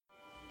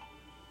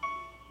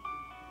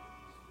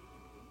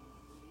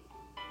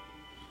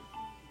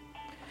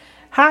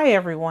Hi,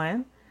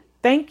 everyone.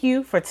 Thank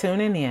you for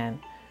tuning in.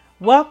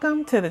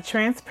 Welcome to the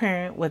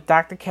Transparent with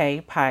Dr.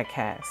 K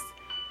podcast.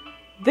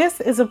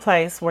 This is a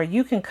place where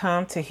you can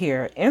come to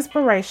hear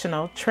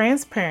inspirational,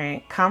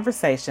 transparent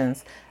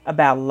conversations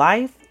about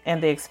life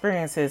and the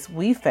experiences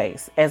we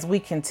face as we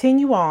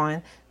continue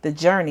on the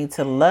journey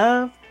to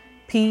love,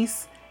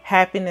 peace,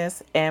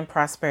 happiness, and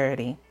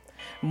prosperity.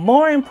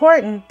 More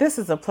important, this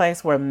is a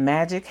place where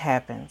magic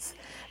happens.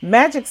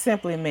 Magic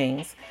simply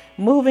means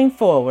moving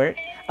forward,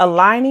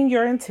 aligning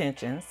your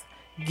intentions,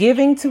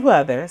 giving to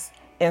others,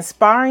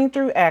 inspiring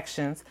through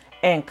actions,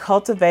 and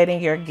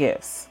cultivating your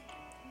gifts.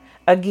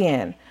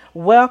 Again,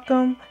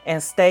 welcome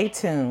and stay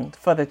tuned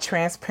for the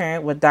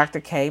Transparent with Dr.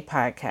 K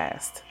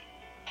podcast.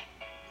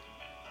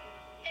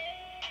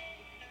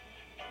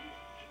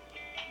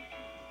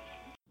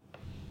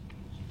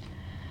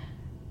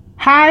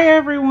 Hi,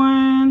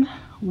 everyone.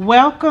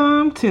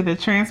 Welcome to the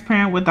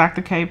Transparent with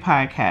Dr. K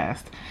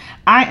podcast.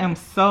 I am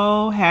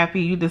so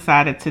happy you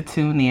decided to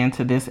tune in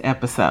to this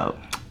episode.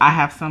 I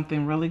have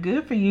something really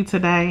good for you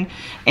today,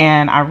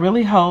 and I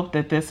really hope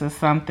that this is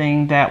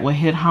something that will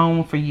hit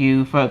home for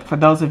you, for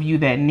those of you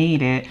that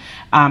need it,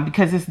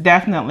 because it's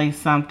definitely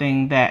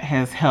something that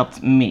has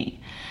helped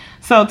me.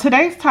 So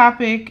today's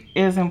topic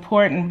is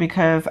important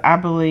because I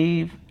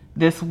believe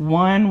this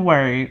one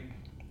word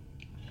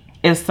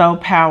is so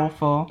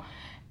powerful,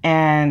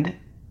 and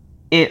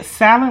it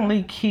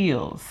silently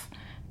kills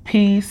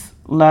peace,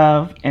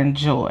 love, and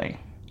joy.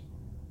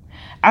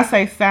 I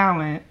say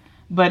silent,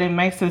 but it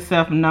makes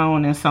itself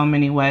known in so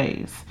many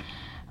ways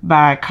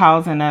by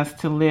causing us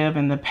to live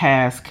in the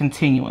past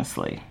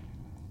continuously.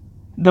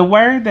 The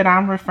word that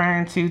I'm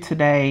referring to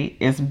today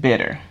is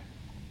bitter.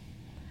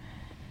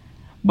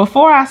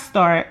 Before I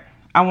start,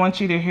 I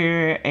want you to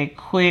hear a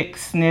quick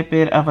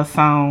snippet of a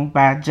song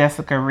by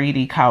Jessica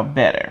Reedy called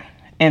Better,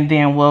 and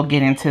then we'll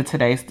get into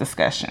today's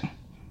discussion.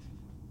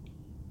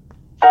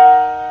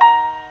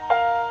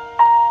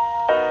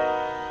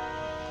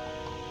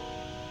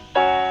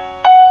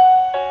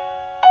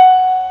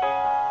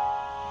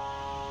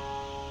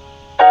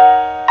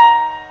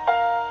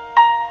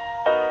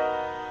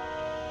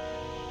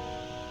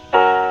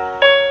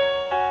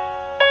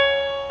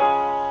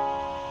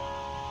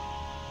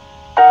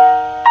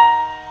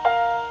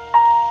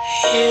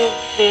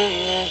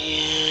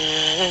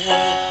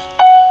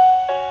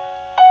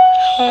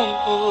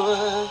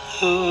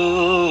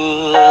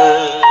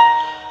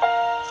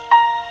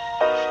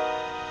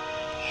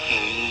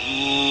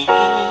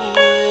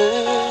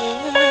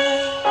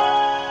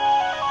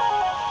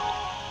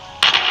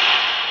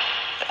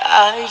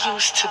 I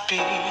used to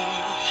be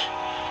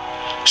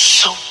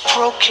so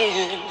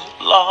broken,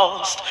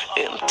 lost,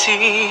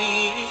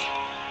 empty.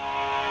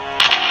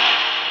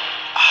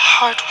 A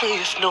heart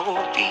with no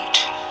beat,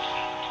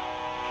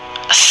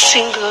 a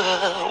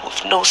singer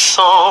with no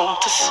song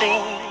to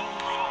sing.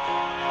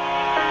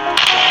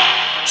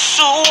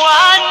 So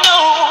I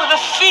know the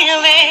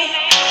feeling,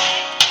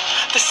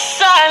 the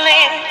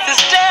silence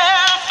is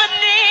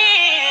deafening.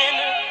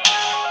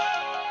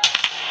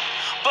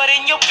 But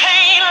in your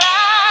pain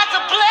lies a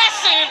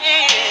blessing,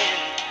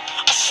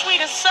 a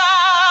sweet and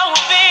sour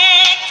victory.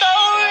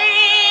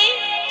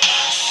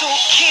 So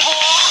keep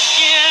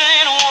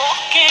walking,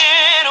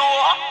 walking,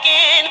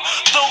 walking,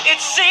 though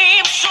it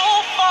seems so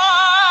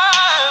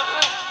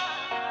far.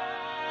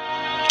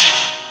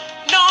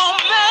 No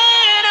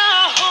matter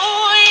who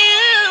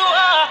you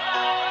are,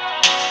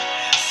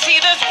 see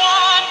there's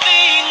one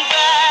thing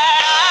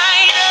that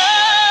I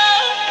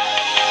know.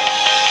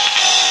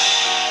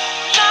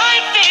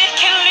 Life it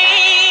can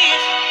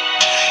leave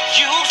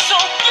you so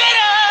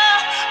bitter,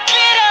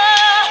 bitter,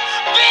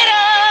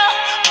 bitter,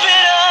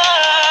 bitter.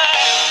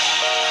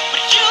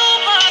 But you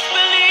must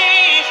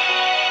believe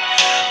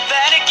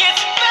that it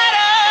gets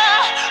better,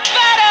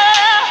 better,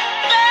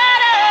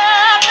 better,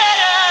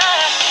 better.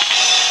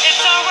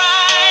 It's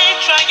alright,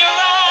 dry your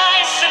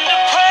eyes, send a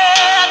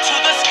prayer to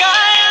the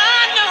sky.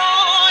 I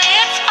know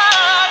it's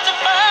hard to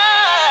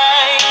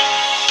find,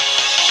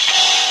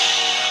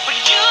 but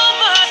you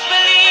must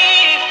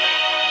believe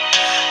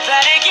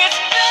that it gets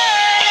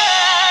better.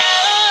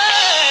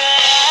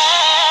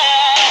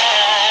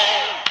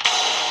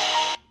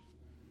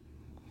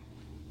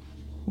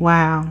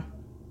 Wow.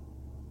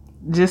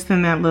 Just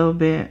in that little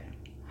bit,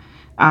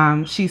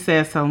 she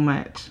says so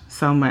much,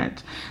 so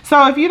much.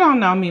 So if you don't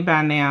know me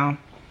by now,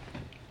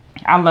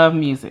 I love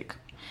music.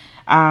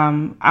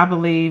 I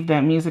believe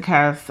that music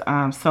has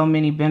so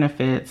many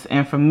benefits.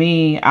 And for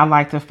me, I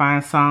like to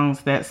find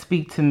songs that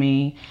speak to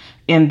me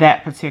in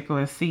that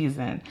particular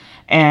season.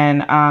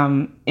 And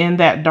in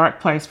that dark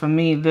place for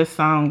me, this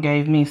song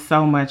gave me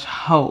so much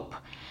hope.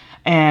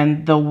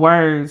 And the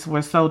words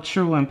were so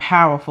true and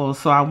powerful.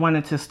 So I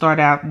wanted to start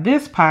out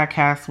this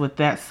podcast with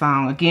that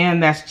song. Again,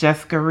 that's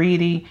Jessica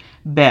Reedy,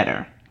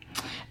 Better.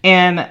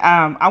 And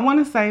I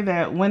want to say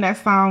that when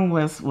that song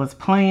was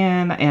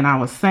playing and I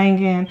was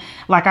singing,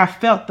 like I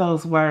felt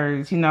those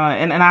words, and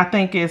I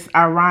think it's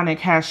ironic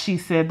how she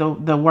said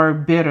the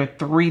word bitter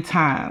 3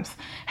 times,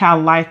 how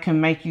life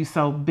can make you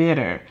so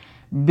bitter,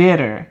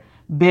 bitter,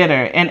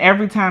 bitter. And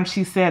every time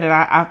she said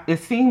it, it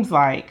seems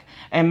like,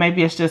 and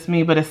maybe it's just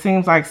me, but it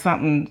seems like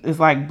something is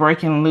like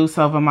breaking loose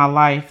over my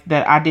life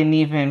that I didn't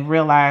even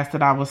realize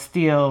that I was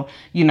still,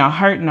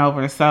 hurting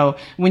over. So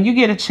when you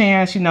get a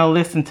chance,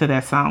 listen to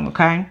that song,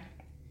 okay?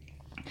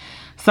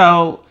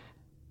 So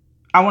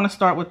I want to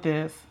start with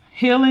this.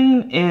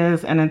 Healing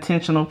is an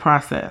intentional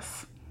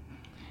process.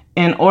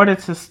 In order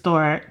to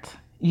start,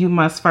 you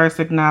must first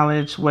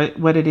acknowledge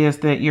what it is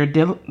that you're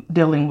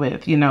dealing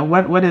with.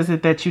 What is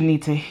it that you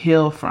need to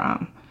heal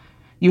from?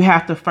 You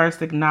have to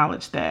first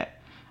acknowledge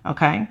that.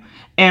 Okay.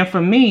 And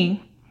for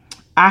me,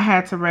 I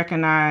had to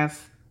recognize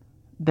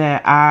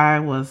that I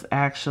was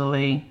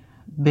actually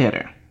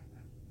bitter.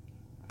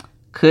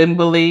 Couldn't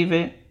believe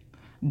it,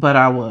 but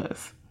I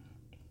was.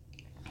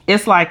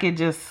 It's like it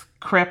just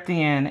crept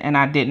in and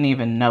I didn't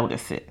even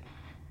notice it.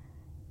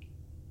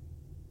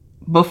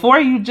 Before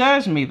you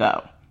judge me,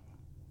 though,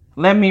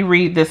 let me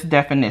read this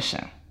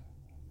definition.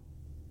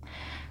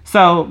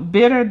 So,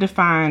 bitter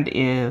defined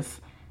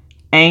is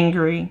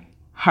angry,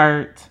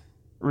 hurt,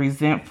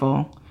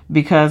 resentful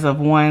because of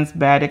one's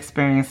bad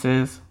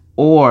experiences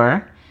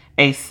or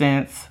a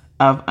sense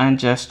of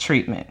unjust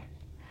treatment.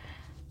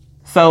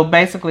 So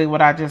basically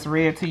what I just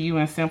read to you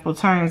in simple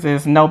terms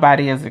is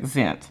nobody is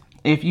exempt.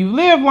 If you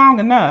live long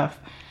enough,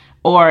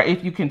 or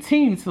if you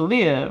continue to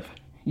live,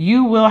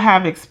 you will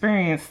have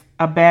experienced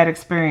a bad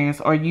experience,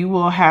 or you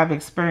will have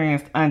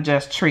experienced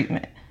unjust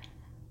treatment,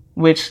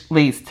 which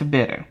leads to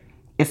bitter.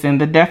 It's in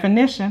the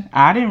definition.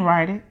 I didn't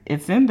write it.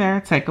 It's in there.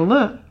 Take a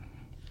look.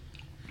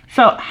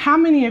 So how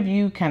many of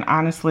you can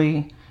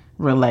honestly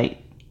relate?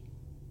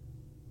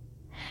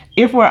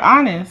 If we're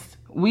honest,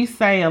 we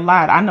say a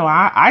lot. I know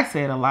I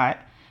said a lot,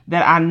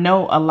 that I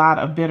know a lot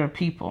of bitter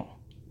people.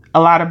 A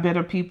lot of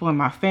bitter people in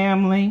my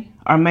family,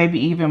 or maybe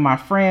even my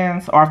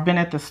friends, or I've been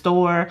at the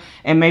store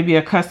and maybe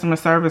a customer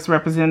service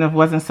representative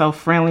wasn't so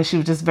friendly. She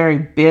was just very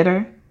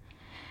bitter.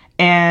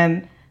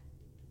 And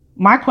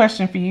my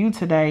question for you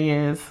today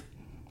is,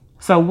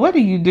 so what do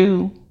you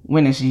do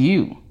when it's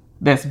you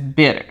that's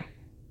bitter?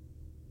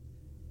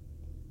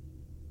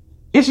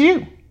 It's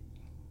you.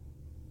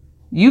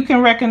 You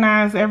can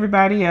recognize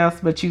everybody else,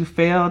 but you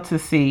fail to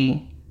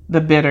see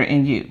the bitter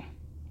in you.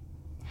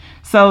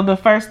 So the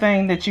first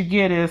thing that you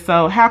get is,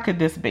 so how could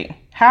this be?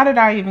 How did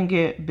I even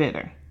get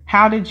bitter?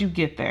 How did you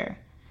get there?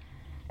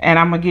 And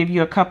I'm going to give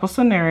you a couple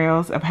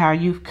scenarios of how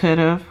you could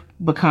have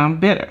become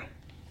bitter.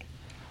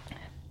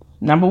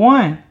 Number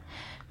one,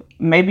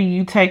 maybe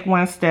you take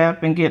one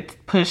step and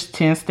get pushed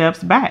 10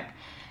 steps back.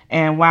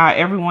 And while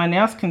everyone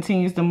else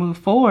continues to move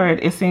forward,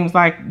 it seems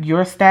like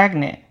you're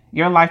stagnant.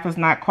 Your life is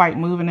not quite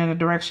moving in the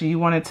direction you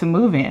wanted to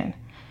move in.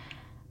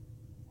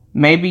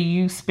 Maybe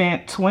you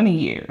spent 20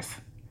 years,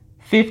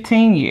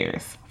 15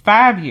 years,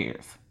 5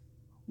 years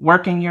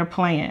working your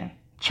plan,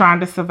 trying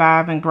to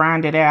survive and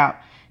grind it out,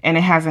 and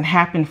it hasn't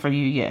happened for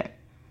you yet.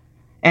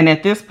 And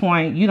at this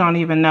point, you don't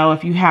even know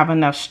if you have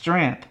enough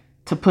strength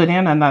to put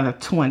in another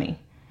 20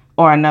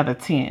 or another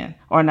 10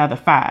 or another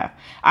 5.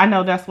 I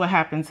know that's what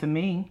happened to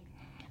me.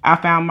 I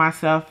found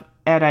myself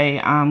at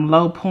a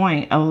low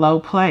point, a low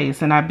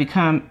place, and I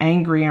become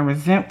angry and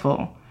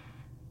resentful.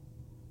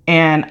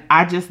 And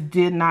I just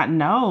did not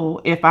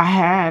know if I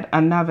had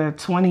another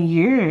 20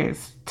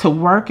 years to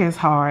work as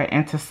hard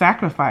and to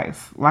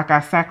sacrifice like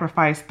I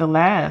sacrificed the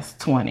last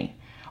 20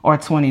 or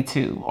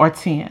 22 or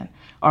 10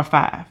 or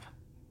 5.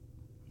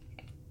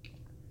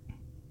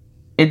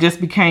 It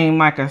just became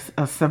like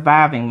a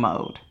surviving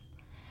mode.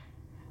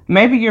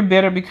 Maybe you're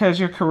bitter because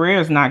your career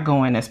is not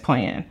going as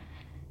planned.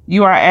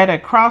 You are at a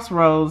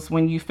crossroads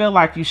when you feel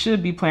like you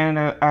should be planning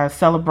a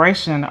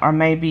celebration or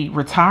maybe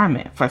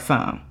retirement for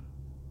some.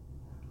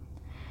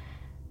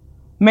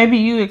 Maybe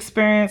you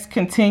experience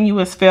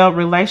continuous failed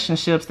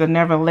relationships that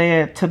never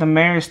led to the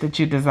marriage that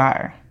you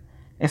desire.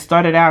 It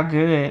started out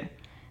good.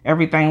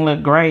 Everything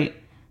looked great,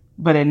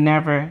 but it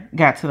never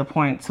got to the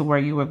point to where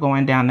you were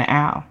going down the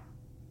aisle.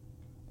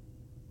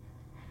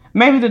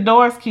 Maybe the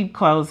doors keep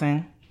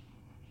closing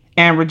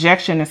and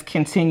rejection is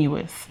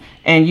continuous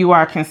and you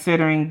are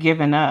considering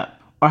giving up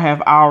or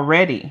have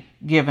already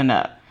given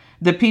up.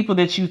 The people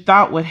that you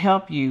thought would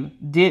help you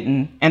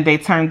didn't, and they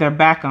turned their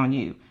back on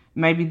you.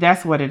 Maybe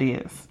that's what it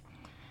is.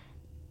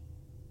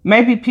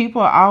 Maybe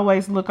people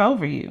always look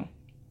over you.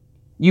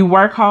 You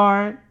work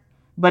hard,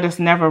 but it's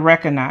never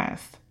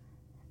recognized.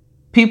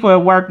 People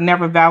at work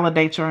never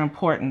validate your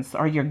importance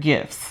or your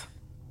gifts.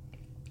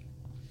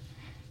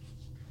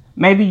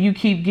 Maybe you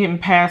keep getting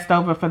passed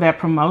over for that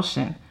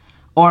promotion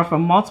or for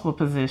multiple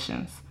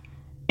positions,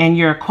 and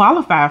you're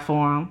qualified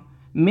for them.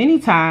 Many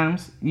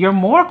times you're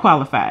more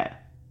qualified,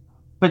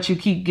 but you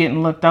keep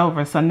getting looked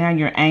over. So now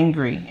you're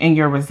angry and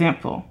you're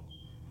resentful.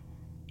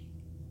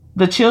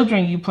 The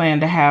children you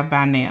plan to have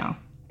by now,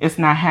 it's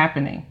not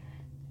happening,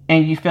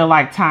 and you feel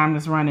like time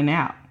is running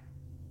out.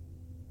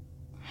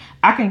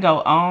 I can go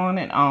on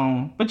and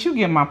on, but you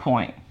get my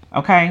point,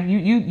 okay?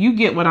 You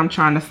get what I'm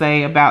trying to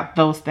say about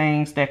those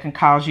things that can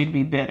cause you to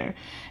be bitter.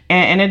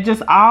 And it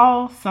just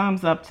all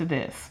sums up to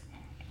this.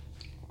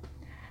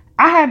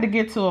 I had to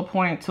get to a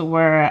point to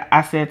where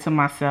I said to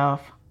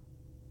myself,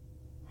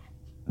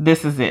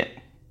 This is it.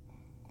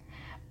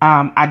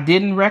 I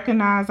didn't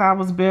recognize I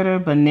was bitter,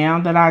 but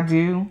now that I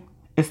do,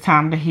 it's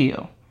time to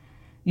heal.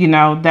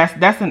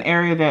 That's an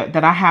area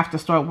that I have to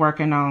start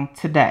working on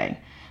today.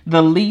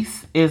 The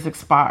lease is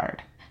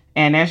expired.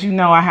 And as you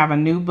know, I have a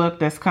new book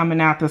that's coming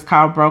out that's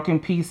called Broken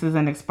Pieces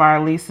and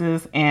Expired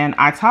Leases. And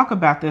I talk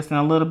about this in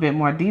a little bit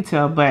more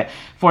detail. But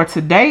for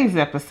today's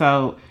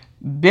episode,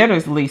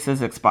 Bitter's lease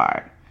is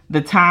expired.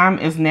 The time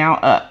is now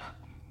up.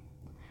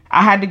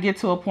 I had to get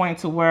to a point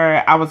to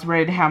where I was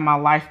ready to have my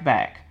life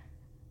back.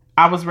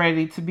 I was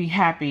ready to be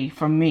happy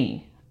for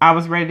me. I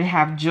was ready to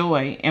have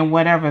joy in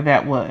whatever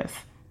that was.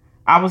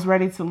 I was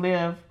ready to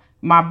live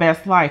my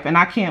best life. And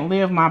I can't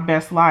live my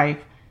best life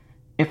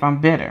if I'm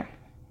bitter.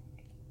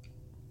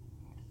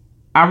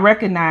 I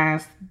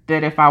recognized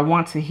that if I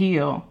want to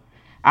heal,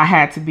 I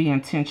had to be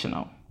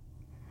intentional.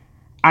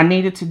 I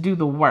needed to do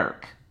the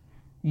work.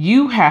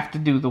 You have to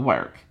do the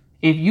work.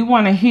 If you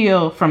want to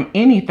heal from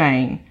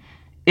anything,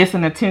 it's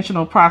an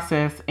intentional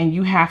process, and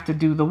you have to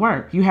do the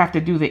work. You have to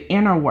do the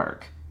inner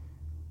work.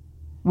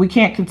 We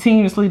can't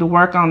continuously to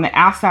work on the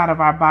outside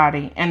of our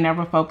body and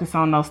never focus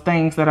on those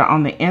things that are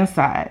on the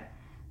inside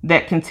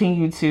that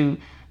continue to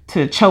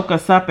choke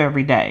us up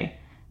every day,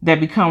 that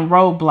become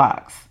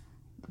roadblocks.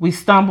 We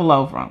stumble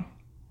over them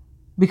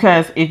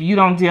because if you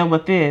don't deal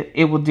with it,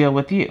 it will deal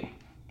with you.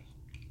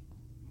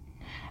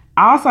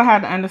 I also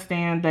had to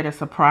understand that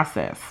it's a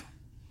process.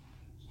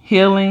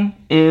 Healing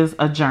is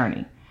a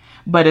journey,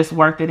 but it's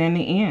worth it in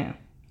the end.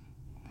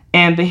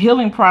 And the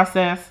healing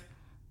process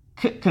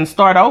can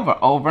start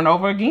over and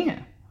over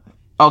again.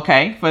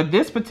 Okay, for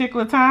this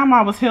particular time,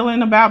 I was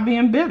healing about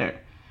being bitter.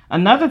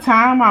 Another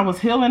time I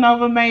was healing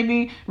over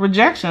maybe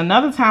rejection.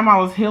 Another time I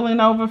was healing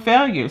over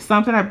failure.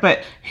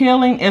 But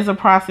healing is a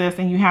process,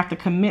 and you have to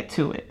commit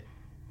to it.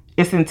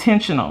 It's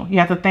intentional. You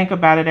have to think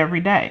about it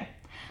every day.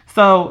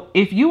 So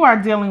if you are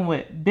dealing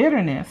with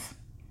bitterness,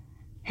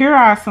 here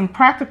are some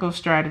practical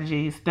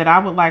strategies that I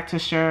would like to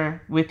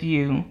share with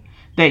you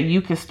that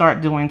you can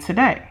start doing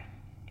today.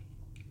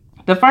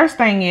 The first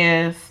thing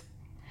is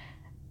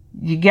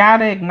you got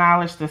to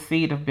acknowledge the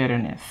seed of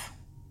bitterness.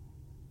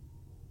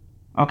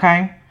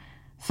 Okay?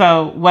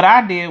 So what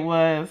I did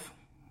was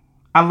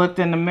I looked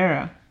in the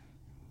mirror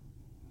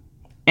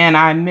and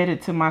I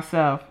admitted to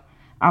myself,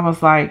 I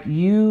was like,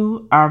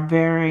 you are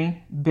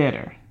very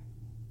bitter.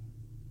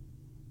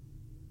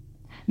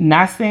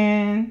 Not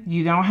saying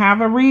you don't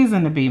have a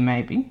reason to be,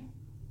 maybe,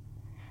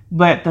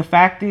 but the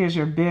fact is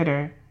you're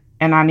bitter,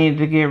 and I needed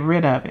to get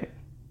rid of it.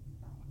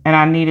 And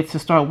I needed to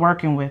start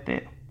working with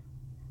it.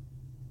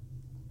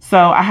 So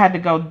I had to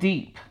go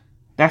deep.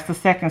 That's the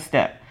second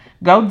step.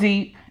 Go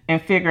deep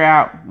and figure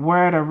out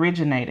where it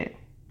originated.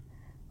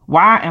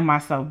 Why am I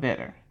so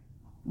bitter?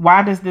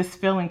 Why does this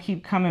feeling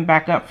keep coming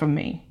back up for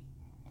me?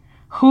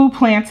 Who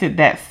planted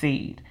that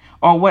seed?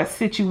 Or what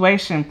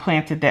situation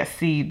planted that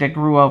seed that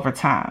grew over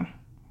time?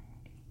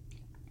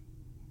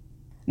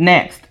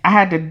 Next, I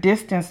had to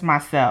distance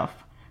myself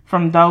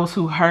from those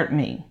who hurt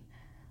me,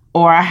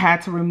 or I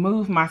had to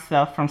remove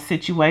myself from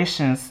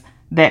situations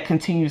that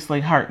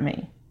continuously hurt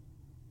me.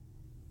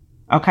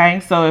 Okay,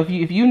 so if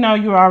you know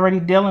you're already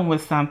dealing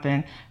with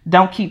something,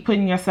 don't keep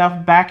putting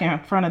yourself back in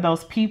front of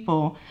those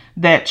people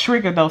that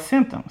trigger those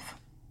symptoms.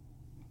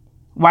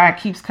 Why it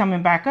keeps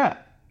coming back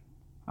up.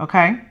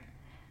 Okay?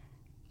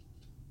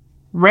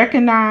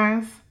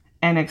 Recognize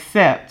and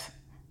accept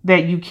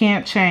that you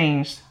can't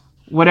change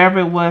whatever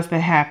it was that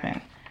happened,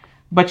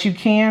 but you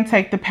can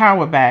take the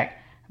power back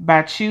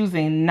by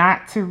choosing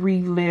not to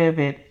relive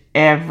it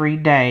every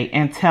day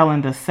and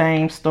telling the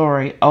same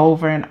story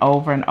over and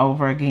over and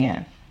over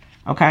again.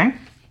 Okay?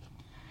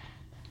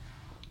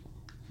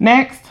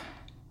 Next,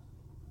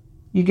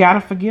 you got to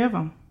forgive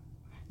them.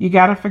 You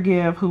got to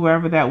forgive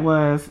whoever that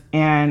was.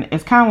 And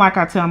it's kind of like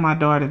I tell my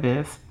daughter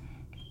this.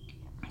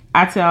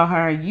 I tell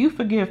her, you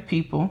forgive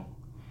people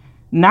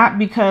not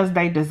because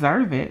they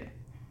deserve it,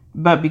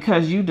 but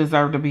because you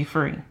deserve to be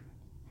free.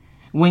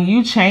 When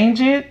you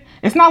change it,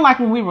 it's not like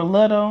when we were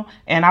little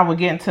and I would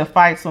get into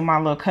fights with my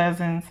little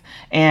cousins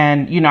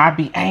and, I'd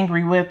be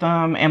angry with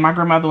them and my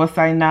grandmother would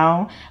say,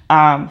 no,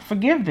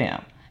 forgive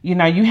them.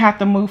 You have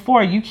to move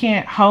forward. You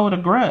can't hold a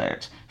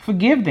grudge.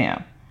 Forgive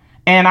them.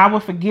 And I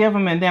would forgive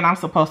them, and then I'm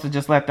supposed to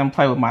just let them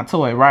play with my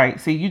toy, right?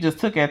 See, you just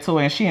took that toy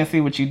and she didn't see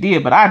what you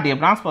did, but I did.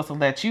 But I'm supposed to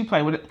let you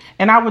play with it.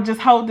 And I would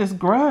just hold this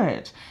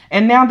grudge.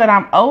 And now that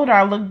I'm older,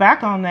 I look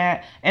back on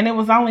that and it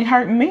was only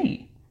hurting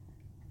me.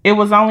 It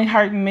was only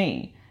hurting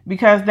me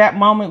because that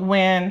moment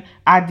when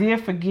I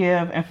did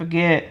forgive and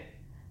forget,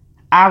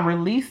 I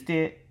released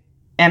it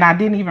and I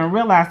didn't even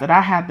realize that I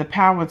had the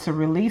power to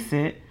release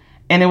it.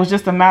 And it was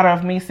just a matter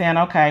of me saying,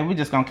 okay, we're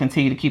just going to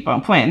continue to keep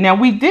on playing. Now,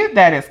 we did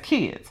that as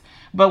kids.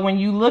 But when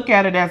you look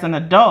at it as an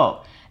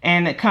adult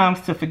and it comes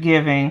to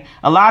forgiving,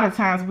 a lot of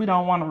times we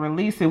don't want to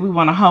release it. We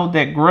want to hold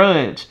that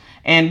grudge.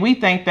 And we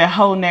think that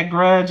holding that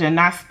grudge and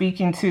not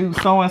speaking to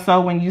so-and-so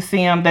when you see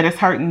them, that it's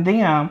hurting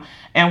them.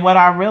 And what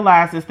I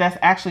realize is that's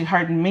actually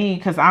hurting me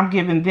because I'm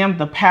giving them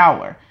the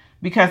power.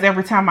 Because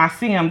every time I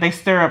see them, they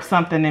stir up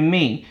something in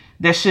me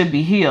that should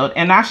be healed.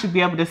 And I should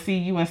be able to see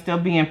you and still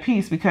be in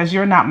peace because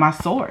you're not my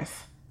source.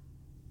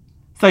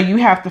 So you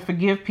have to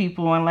forgive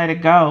people and let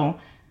it go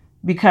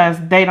because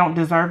they don't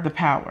deserve the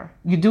power.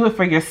 You do it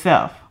for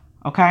yourself,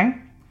 okay?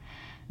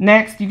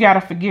 Next, you got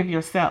to forgive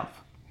yourself.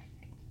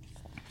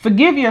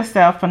 Forgive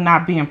yourself for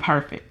not being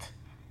perfect.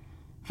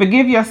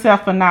 Forgive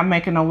yourself for not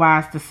making a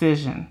wise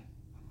decision.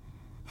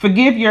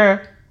 Forgive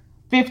your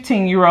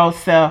 15-year-old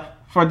self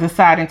for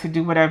deciding to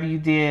do whatever you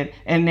did,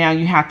 and now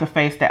you have to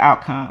face the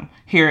outcome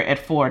here at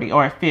 40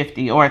 or at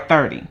 50 or at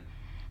 30.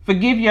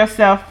 Forgive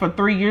yourself for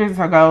 3 years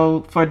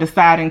ago for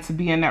deciding to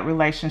be in that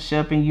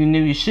relationship and you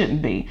knew you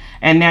shouldn't be,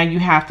 and now you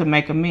have to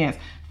make amends.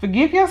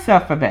 Forgive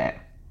yourself for that.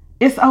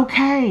 It's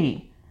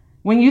okay.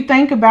 When you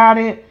think about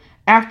it,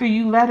 after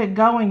you let it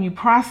go and you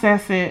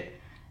process it,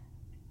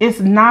 it's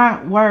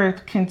not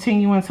worth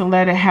continuing to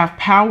let it have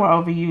power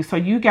over you. So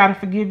you got to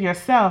forgive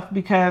yourself,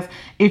 because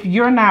if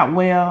you're not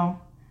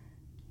well,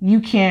 you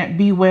can't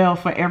be well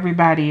for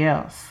everybody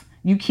else.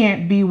 You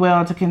can't be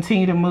well to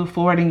continue to move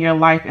forward in your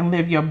life and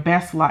live your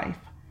best life.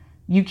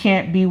 You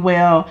can't be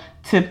well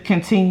to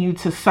continue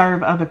to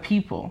serve other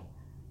people.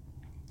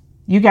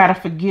 You got to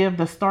forgive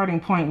the starting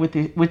point with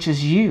it, which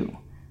is you.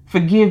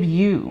 Forgive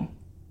you.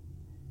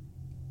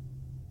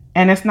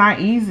 And it's not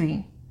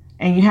easy.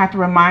 And you have to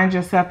remind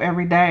yourself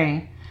every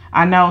day.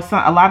 I know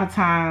a lot of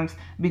times,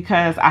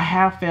 because I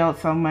have failed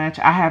so much,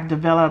 I have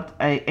developed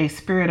a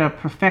spirit of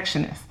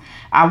perfectionist.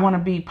 I want to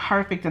be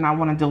perfect and I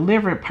want to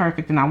deliver it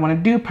perfect and I want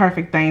to do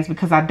perfect things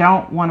because I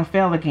don't want to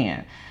fail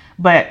again.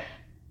 But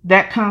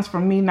that comes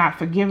from me not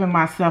forgiving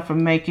myself for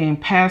making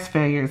past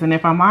failures. And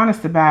if I'm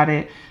honest about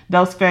it,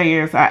 those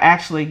failures are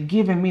actually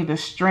giving me the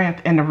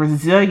strength and the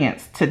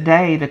resilience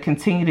today to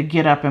continue to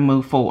get up and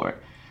move forward.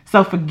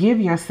 So forgive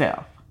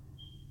yourself.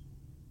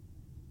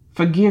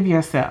 Forgive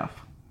yourself.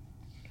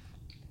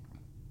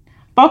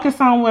 Focus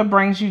on what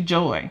brings you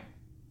joy.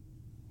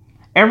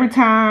 Every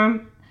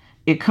time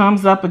it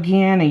comes up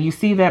again and you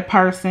see that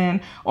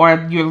person,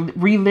 or you're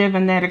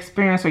reliving that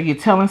experience, or you're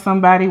telling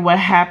somebody what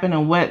happened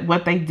and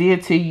what they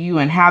did to you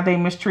and how they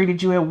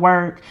mistreated you at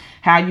work,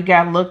 how you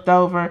got looked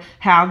over,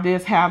 how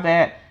this, how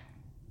that.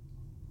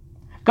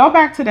 Go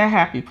back to that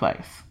happy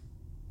place.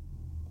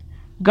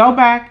 Go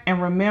back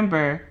and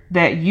remember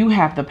that you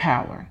have the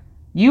power.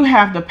 You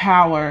have the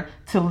power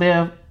to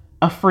live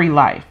a free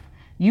life.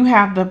 You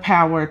have the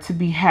power to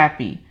be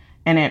happy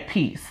and at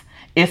peace.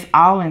 It's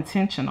all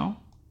intentional.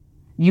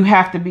 You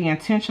have to be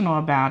intentional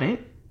about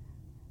it,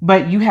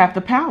 but you have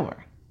the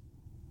power.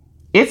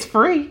 It's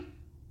free.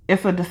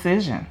 It's a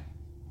decision.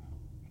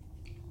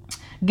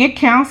 Get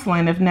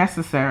counseling if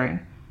necessary,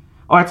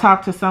 or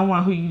talk to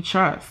someone who you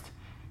trust.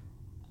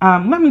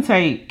 Let me tell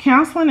you,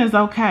 counseling is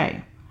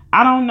okay.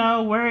 I don't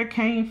know where it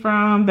came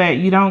from that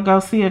you don't go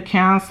see a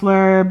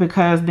counselor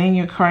because then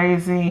you're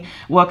crazy.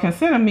 Well,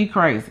 consider me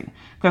crazy,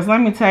 because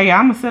let me tell you,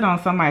 I'm going to sit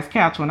on somebody's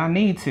couch when I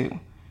need to.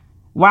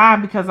 Why?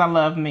 Because I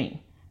love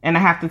me and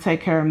I have to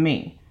take care of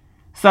me.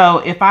 So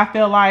if I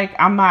feel like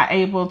I'm not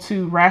able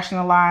to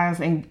rationalize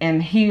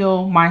and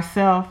heal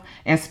myself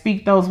and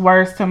speak those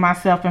words to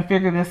myself and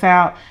figure this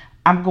out,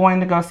 I'm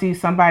going to go see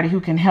somebody who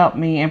can help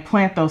me and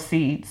plant those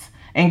seeds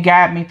and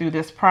guide me through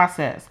this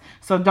process.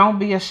 So don't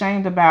be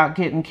ashamed about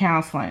getting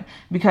counseling,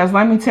 because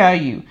let me tell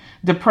you,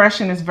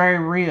 depression is very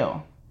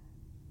real.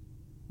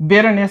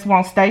 Bitterness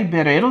won't stay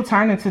bitter. It'll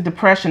turn into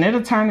depression.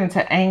 It'll turn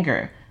into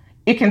anger.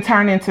 It can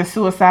turn into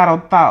suicidal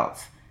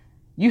thoughts.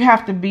 You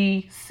have to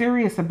be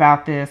serious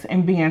about this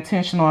and be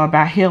intentional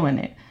about healing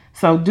it.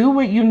 So do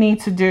what you need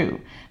to do.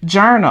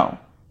 Journal,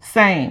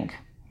 sing,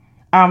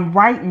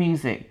 write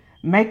music,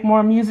 make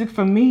more music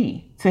for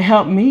me to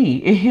help me.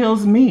 It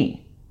heals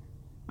me.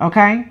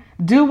 Okay?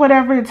 Do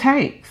whatever it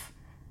takes.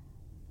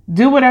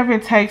 Do whatever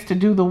it takes to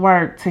do the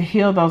work to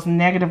heal those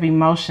negative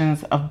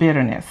emotions of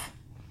bitterness.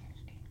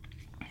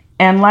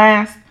 And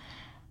last,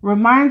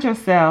 remind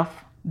yourself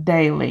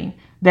daily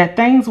that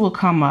things will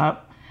come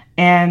up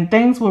and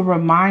things will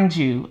remind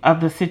you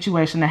of the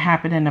situation that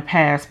happened in the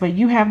past, but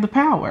you have the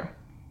power.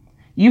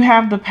 You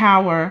have the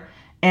power,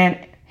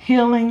 and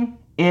healing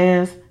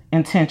is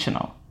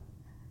intentional.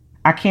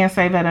 I can't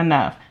say that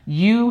enough.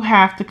 You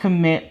have to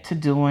commit to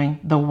doing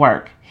the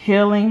work.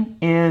 Healing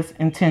is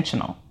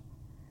intentional.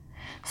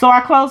 So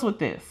I close with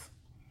this.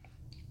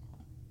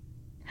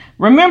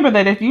 Remember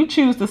that if you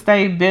choose to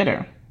stay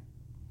bitter,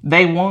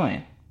 they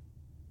won.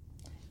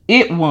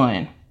 It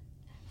won.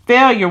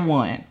 Failure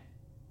won.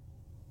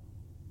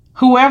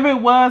 Whoever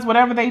it was,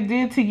 whatever they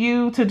did to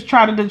you to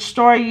try to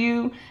destroy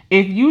you,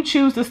 if you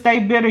choose to stay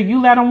bitter,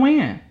 you let them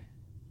win.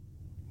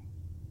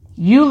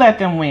 You let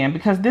them win,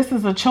 because this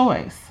is a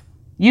choice.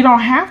 You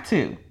don't have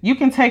to. You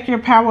can take your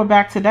power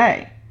back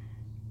today.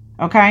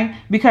 Okay?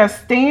 Because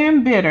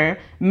staying bitter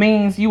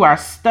means you are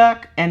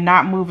stuck and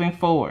not moving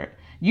forward.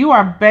 You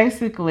are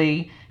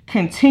basically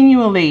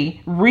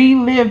continually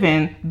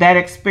reliving that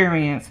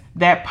experience,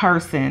 that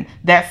person,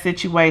 that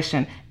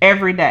situation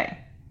every day.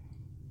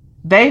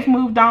 They've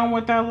moved on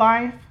with their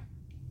life.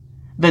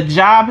 The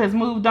job has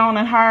moved on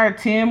and hired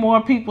 10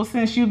 more people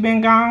since you've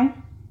been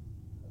gone.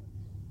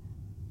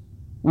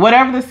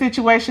 Whatever the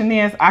situation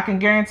is, I can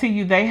guarantee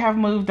you they have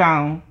moved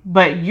on,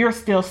 but you're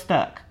still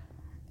stuck.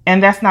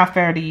 And that's not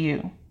fair to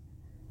you.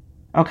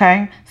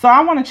 Okay? So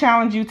I want to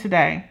challenge you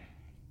today.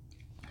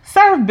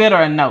 Serve bitter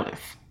a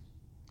notice.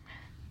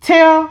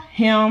 Tell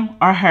him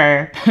or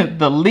her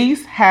the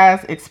lease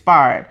has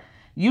expired.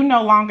 You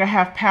no longer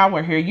have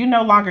power here. You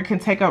no longer can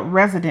take up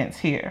residence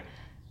here.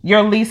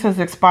 Your lease has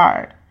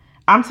expired.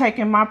 I'm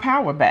taking my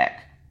power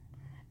back.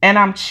 And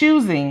I'm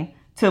choosing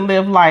to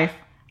live life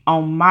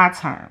on my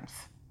terms.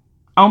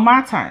 On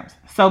my terms.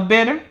 So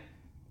bitter,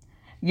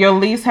 your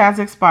lease has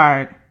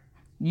expired.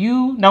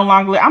 You no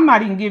longer, I'm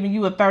not even giving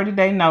you a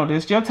 30-day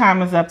notice. Your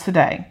time is up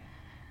today.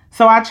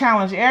 So I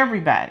challenge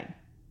everybody.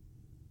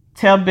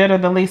 Tell bitter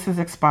the lease is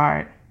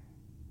expired.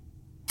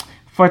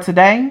 For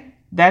today,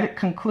 that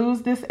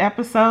concludes this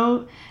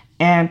episode.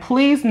 And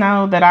please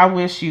know that I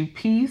wish you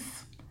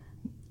peace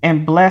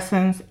and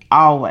blessings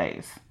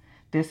always.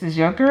 This is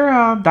your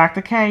girl,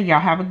 Dr. K. Y'all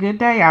have a good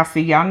day. I'll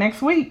see y'all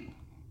next week.